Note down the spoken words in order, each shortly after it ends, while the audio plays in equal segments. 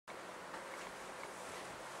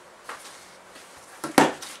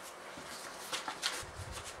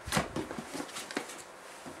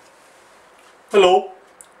Hello,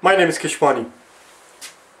 my name is Keshwani.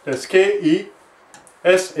 That's K-E-S-H-W-A-N-I,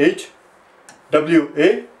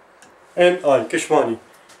 Keshwani.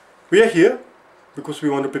 We are here because we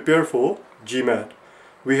want to prepare for GMAT.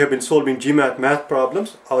 We have been solving GMAT math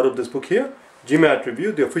problems out of this book here, GMAT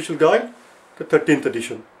Review, the official guide, the 13th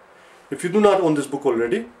edition. If you do not own this book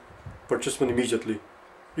already, purchase one immediately.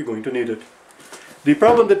 You're going to need it. The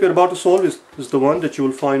problem that we are about to solve is the one that you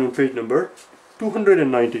will find on page number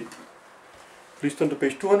 290. Please turn to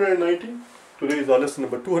page 290. Today is our lesson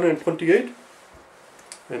number 228.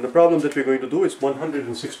 And the problem that we're going to do is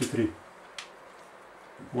 163.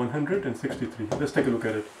 163. Let's take a look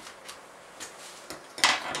at it.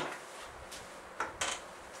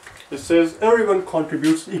 It says everyone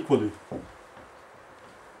contributes equally.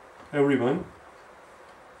 Everyone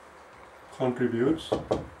contributes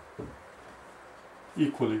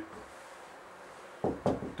equally.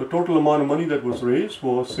 The total amount of money that was raised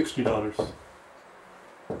was $60.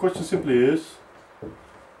 The question simply is,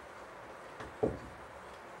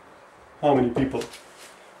 how many people?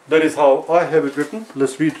 That is how I have it written.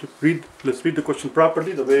 Let's read the question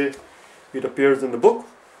properly, the way it appears in the book.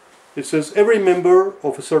 It says every member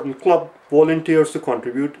of a certain club volunteers to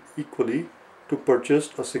contribute equally to purchase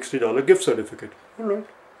a $60 gift certificate. Alright,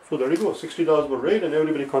 so there you go, $60 were raised and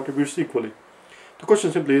everybody contributes equally. The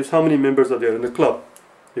question simply is, how many members are there in the club?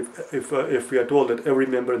 If we are told that every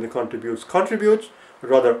member in the contributes,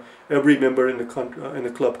 rather every member in the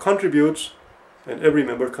club contributes, and every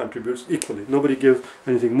member contributes equally. Nobody gives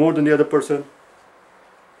anything more than the other person,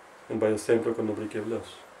 and by the same token nobody gives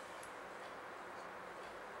less.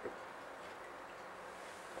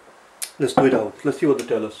 Let's do it out. Let's see what they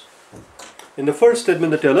tell us. In the first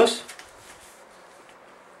statement they tell us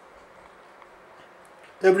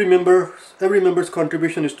every member's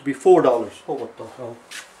contribution is to be $4. Oh, what the hell?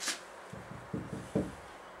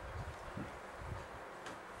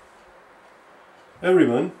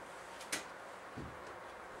 Everyone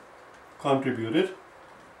contributed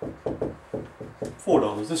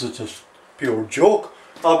 $4. This is just pure joke.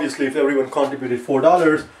 Obviously, if everyone contributed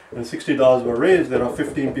 $4 and $60 were raised, there are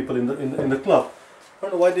 15 people in the club. I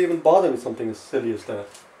don't know why they even bother with something as silly as that.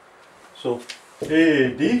 So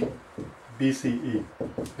A, D, B, C, E.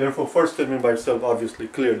 Therefore, first statement by itself, obviously,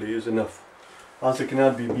 clearly is enough. Answer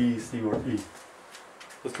cannot be B, C, or E.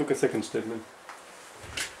 Let's look at second statement.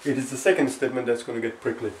 It is the second statement that's going to get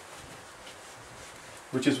prickly.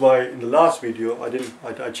 Which is why in the last video, I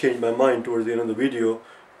changed my mind towards the end of the video.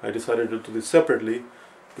 I decided to do this separately,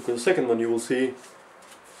 because the second one you will see,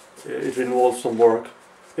 it involves some work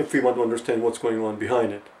if we want to understand what's going on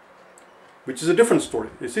behind it. Which is a different story.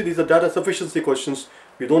 You see, these are data sufficiency questions.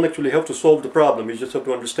 We don't actually have to solve the problem, we just have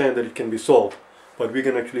to understand that it can be solved. But we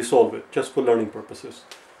can actually solve it, just for learning purposes.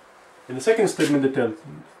 In the second statement they tell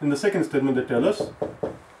us,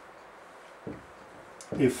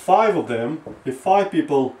 if five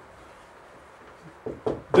people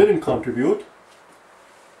didn't contribute,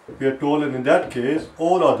 we are told, and in that case,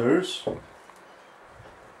 all others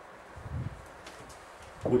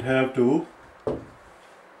would have to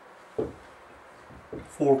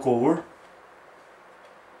fork over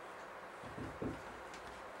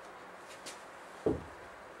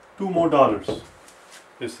 $2 more.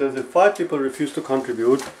 It says if 5 people refuse to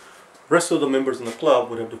contribute, rest of the members in the club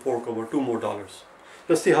would have to fork over $2 more.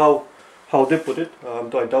 Let's see how they put it.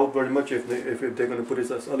 I doubt very much if they're going to put it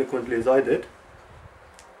as eloquently as I did.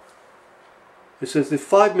 It says if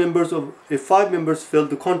five members fail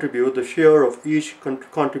to contribute, the share of each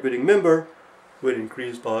contributing member will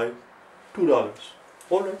increase by $2.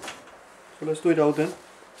 Alright, so let's do it out then.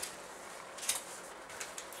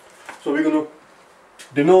 So we're going to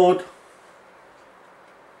denote,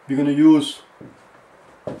 we're going to use,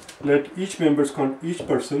 let each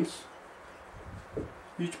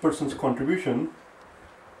person's contribution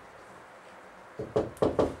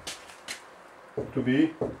to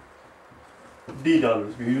be $D.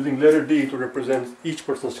 We're using letter D to represent each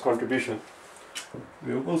person's contribution.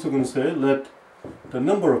 We're also going to say let the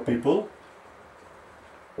number of people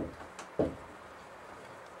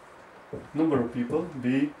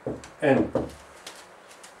be N.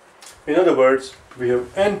 In other words, we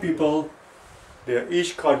have N people, they are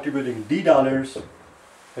each contributing $D,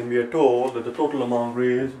 and we are told that the total amount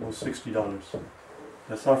raised was $60.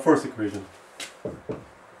 That's our first equation.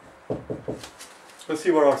 Let's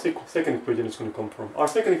see where our second equation is going to come from. Our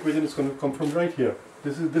second equation is going to come from right here.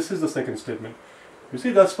 This is the second statement. You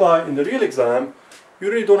see, that's why in the real exam, you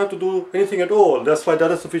really don't have to do anything at all. That's why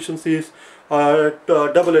data sufficiencies are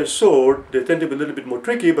a double-edged sword. They tend to be a little bit more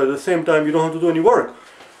tricky, but at the same time, you don't have to do any work.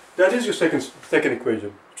 That is your second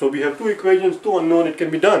equation. So we have two equations, two unknown, it can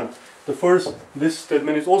be done. this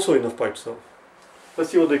statement is also enough by itself. Let's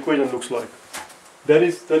see what the equation looks like. That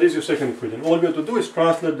is your second equation. All we have to do is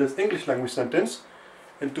translate this English language sentence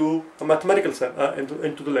into a mathematical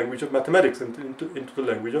into the language of mathematics, into the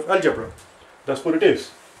language of algebra. That's what it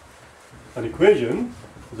is. An equation,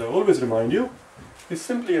 as I always remind you, is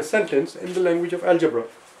simply a sentence in the language of algebra.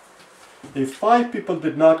 If 5 people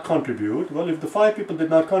did not contribute, well, if the 5 people did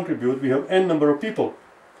not contribute, we have n number of people.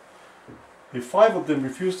 If 5 of them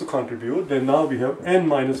refuse to contribute, then now we have n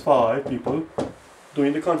minus 5 people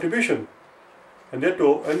doing the contribution. And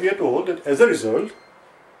we are told that as a result,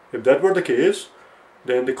 if that were the case,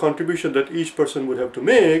 then the contribution that each person would have to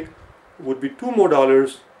make would be $2 more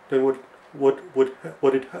than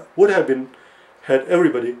what it would have been had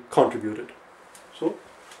everybody contributed. So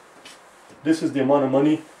this is the amount of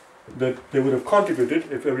money that they would have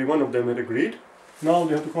contributed if every one of them had agreed. Now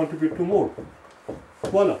they have to contribute 2 more.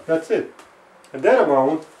 Voila, that's it. And that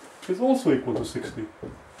amount is also equal to 60.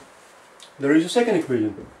 There is a second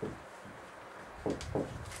equation.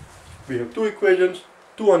 We have 2 equations,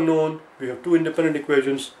 2 unknown, we have 2 independent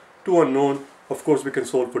equations, 2 unknown. Of course we can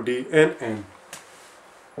solve for d and n.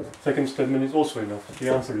 Second statement is also enough. The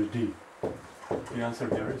answer is D. The answer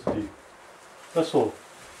here is D. That's all.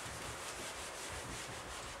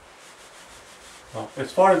 Now,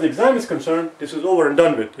 as far as the exam is concerned, this is over and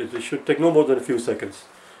done with. It should take no more than a few seconds.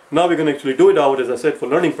 Now we're going to actually do it out, as I said, for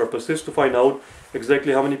learning purposes, to find out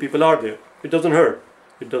exactly how many people are there. It doesn't hurt.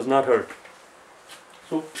 It does not hurt.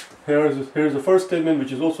 So here is the first statement,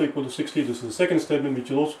 which is also equal to 60. This is the second statement,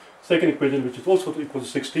 which is also second equation, which is also equal to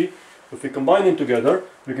 60. If we combine them together,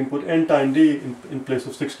 we can put n times d in place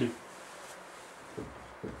of 60.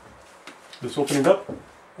 Let's open it up.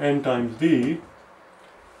 N times d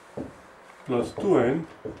plus 2n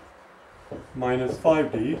minus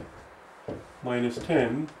 5d minus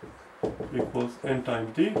 10 equals n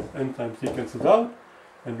times d. N times d cancels out,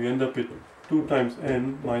 and we end up with 2 times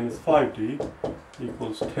n minus 5d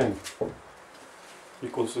equals 10,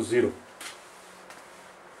 equals to 0.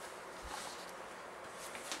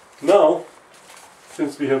 Now,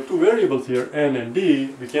 since we have 2 variables here, n and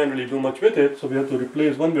d, we can't really do much with it, so we have to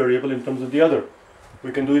replace one variable in terms of the other.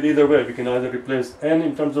 We can do it either way. We can either replace n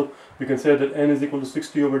in terms of, we can say that n is equal to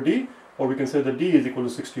 60 over d, or we can say that d is equal to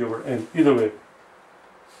 60 over n, either way.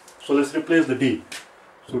 So let's replace the d.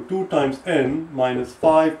 So 2 times n minus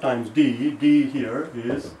 5 times d, d here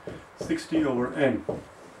is 60 over n.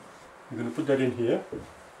 I'm going to put that in here,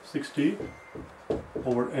 60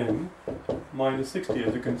 over n minus 60.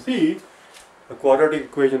 As you can see, a quadratic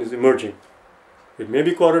equation is emerging. It may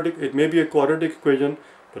be quadratic, it may be a quadratic equation,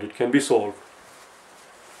 but it can be solved.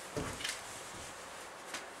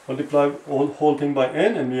 Multiply whole thing by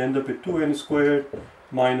n, and we end up with 2n squared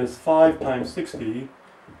minus 5 times 60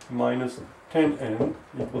 minus 10n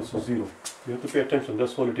equals to 0. You have to pay attention,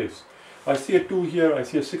 that's all it is. I see a 2 here, I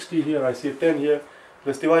see a 60 here, I see a 10 here.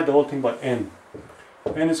 Let's divide the whole thing by n.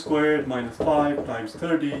 N squared minus 5 times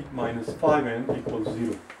 30 minus 5n equals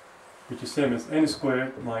 0, which is same as n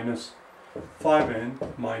squared minus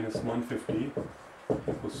 5n minus 150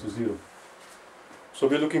 equals to 0. So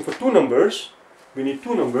we're looking for 2 numbers. We need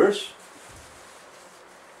 2 numbers.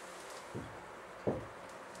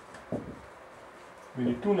 We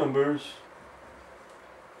need 2 numbers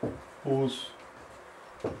whose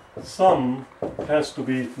sum has to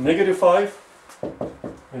be negative 5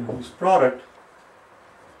 and whose product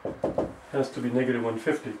has to be negative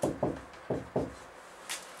 150.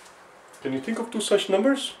 Can you think of 2 such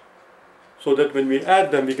numbers? So that when we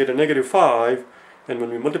add them we get a negative 5, and when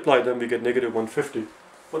we multiply them we get negative 150.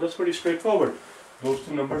 Well, that's pretty straightforward. Those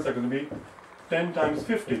 2 numbers are going to be 10 times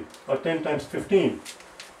 50 or 10 times 15.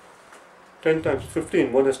 10 times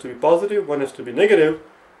 15, one has to be positive, one has to be negative.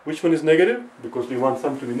 Which one is negative? Because we want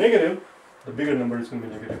some to be negative, the bigger number is going to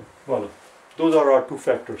be negative. Well, those are our 2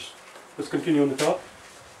 factors. Let's continue on the top.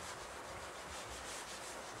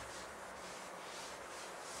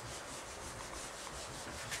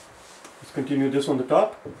 Let's continue this on the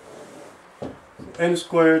top. N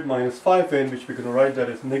squared minus 5n, which we're going to write that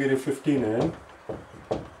as negative 15n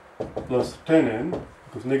plus 10n,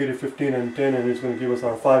 because negative 15 and 10n is going to give us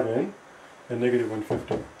our 5n, and negative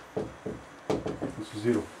 150. This is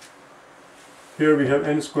 0. Here we have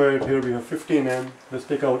n squared, here we have 15n. Let's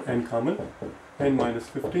take out n common. N minus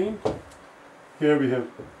 15. Here we have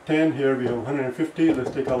 10, here we have 150.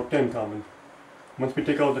 Let's take out 10 common. Once we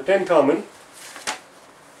take out the 10 common,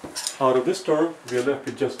 out of this term, we are left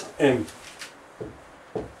with just n.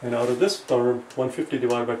 And out of this term, 150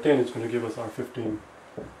 divided by 10 is going to give us our 15.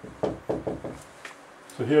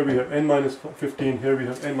 So here we have n minus 15, here we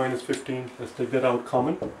have n minus 15. Let's take that out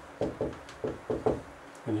common.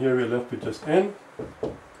 And here we are left with just n,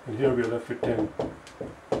 and here we are left with 10.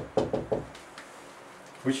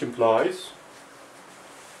 Which implies,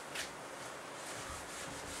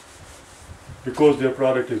 because their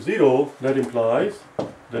product is 0, that implies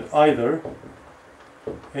that either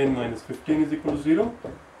n minus 15 is equal to 0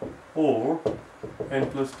 or n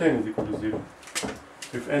plus 10 is equal to 0.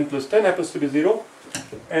 If n plus 10 happens to be 0,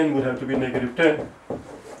 n would have to be negative 10.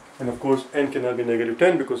 And of course n cannot be negative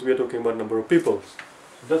 10 because we are talking about number of people.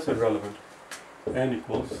 So that's irrelevant. N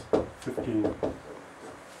equals 15.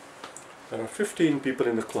 There are 15 people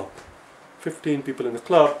in the club. 15 people in the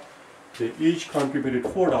club. They each contributed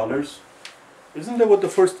 $4. Isn't that what the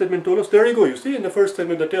first statement told us? There you go. You see, in the first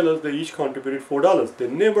statement they tell us they each contributed $4. They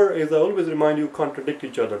never, as I always remind you, contradict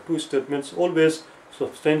each other. Two statements always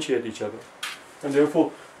substantiate each other. And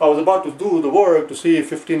therefore, I was about to do the work to see if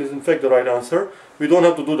 15 is in fact the right answer. We don't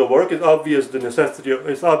have to do the work. It's obvious the necessity.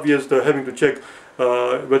 It's obvious the having to check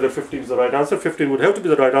whether 15 is the right answer. 15 would have to be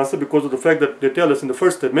the right answer because of the fact that they tell us in the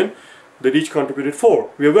first statement that each contributed 4.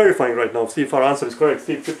 We are verifying right now. See if our answer is correct.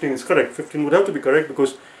 See if 15 is correct. 15 would have to be correct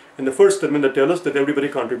because in the first statement they tell us that everybody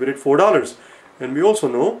contributed $4. And we also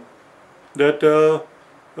know that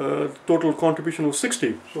total contribution was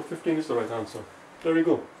 60. So 15 is the right answer. There you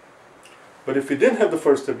go. But if we didn't have the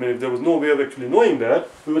first statement, if there was no way of actually knowing that,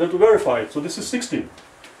 we would have to verify it. So this is 60.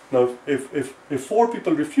 Now, if 4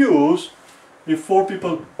 people refuse, if 4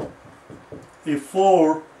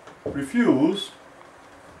 refuse,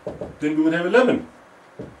 then we would have 11.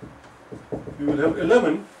 We would have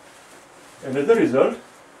 11, and as a result,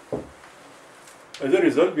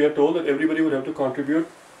 we are told that everybody would have to contribute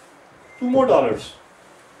 $2 more.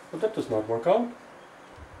 But that does not work out.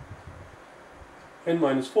 N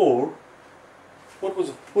minus 4. What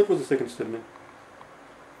was the second statement?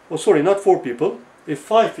 Oh, sorry, not 4 people. If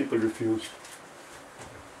 5 people refused.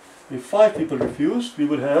 If 5 people refused, we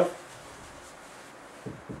would have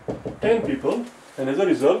 10 people, and as a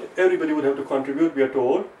result, everybody would have to contribute, we are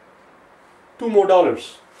told, $2 more.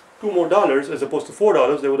 $2 more as opposed to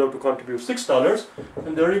 $4, they would have to contribute $6,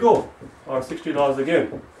 and there you go, our $60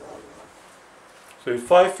 again. So if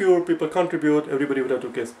 5 fewer people contribute, everybody would have to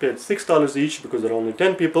get paid $6 each because there are only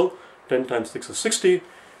 10 people. 10 times 6 is 60.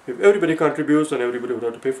 If everybody contributes, then everybody would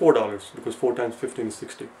have to pay $4 because 4 times 15 is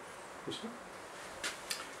 60. You see?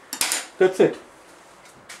 That's it.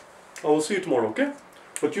 I will see you tomorrow, okay?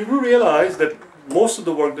 But you do realize that most of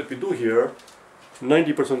the work that we do here,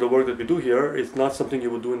 90% of the work that we do here, is not something you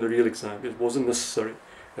would do in the real exam. It wasn't necessary.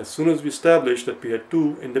 As soon as we established that we had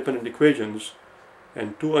 2 independent equations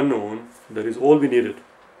and 2 unknown, that is all we needed.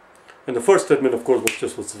 And the first statement, of course,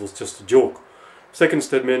 was just a joke. Second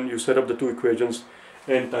statement, you set up the 2 equations,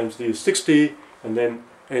 n times d is 60, and then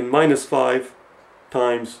n minus 5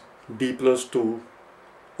 times d plus 2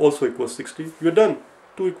 also equals 60. You're done.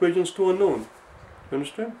 2 equations, 2 unknown. You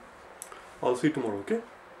understand? I'll see you tomorrow, okay?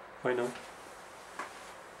 Bye now.